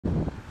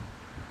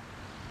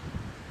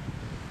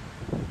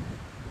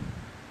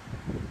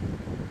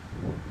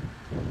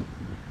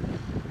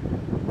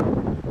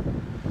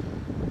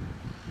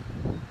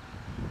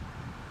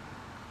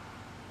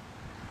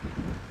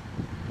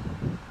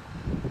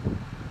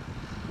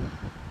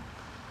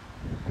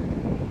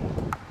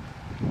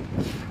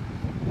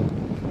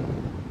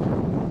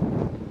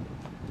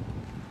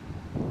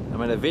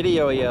to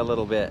video you a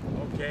little bit.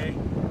 Okay.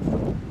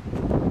 Want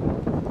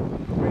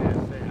me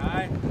to say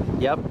hi?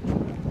 Yep.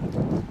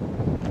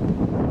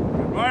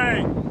 Good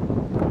morning.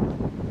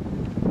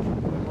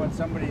 Look what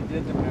somebody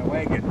did to my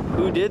wagon.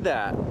 Who did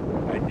that?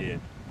 I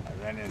did. I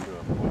ran into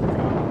a poor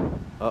cow.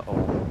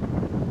 Uh-oh.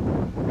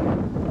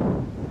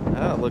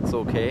 That looks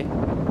okay. Huh?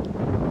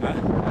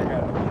 I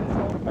gotta get it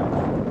all back.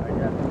 I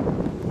got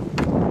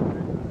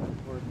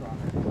work on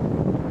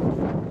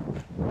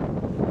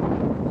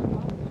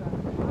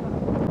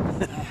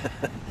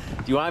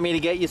Do you want me to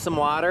get you some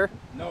water? it.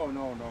 No.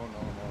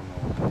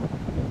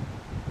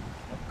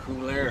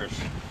 Cool airs.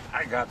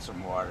 I got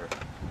some water.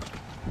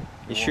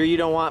 You sure you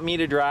don't want me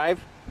to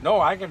drive?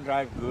 No, I can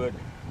drive good.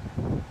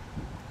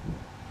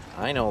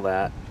 I know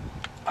that.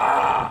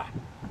 Ah!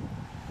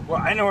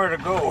 Well, I know where to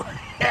go.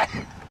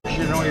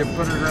 You know, you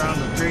put it around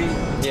the tree.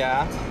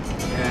 Yeah.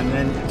 And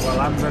then, well,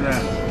 I'm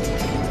gonna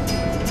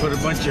put a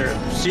bunch of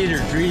cedar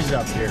trees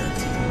up here.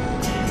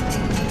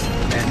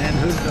 And then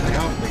who's gonna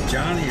help me?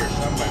 Johnny or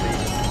somebody.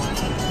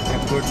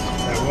 And put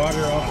that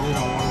water off, you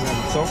know, one of them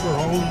soaker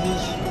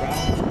hoses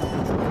around.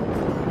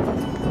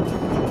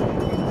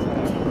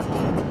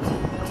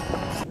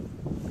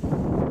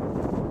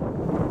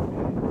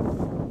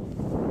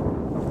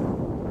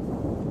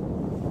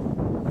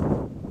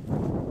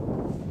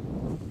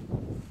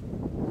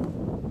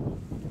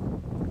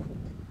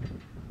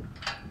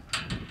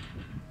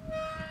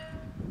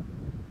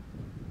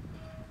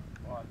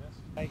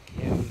 I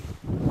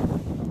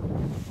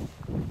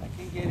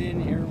can get in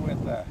here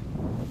with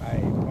my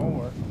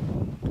mower,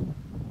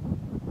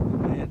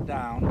 lay it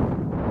down,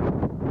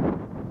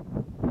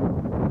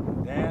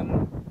 then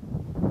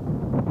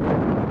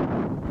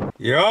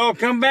you all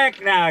come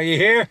back now, you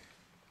hear?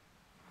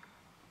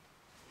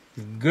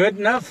 Good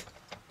enough?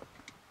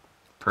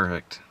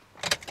 Perfect.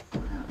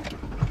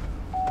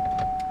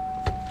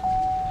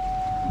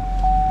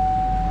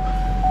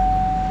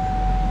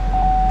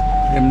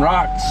 Them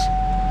rocks.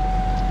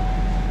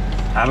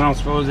 I don't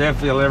suppose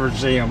Effie will ever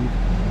see them.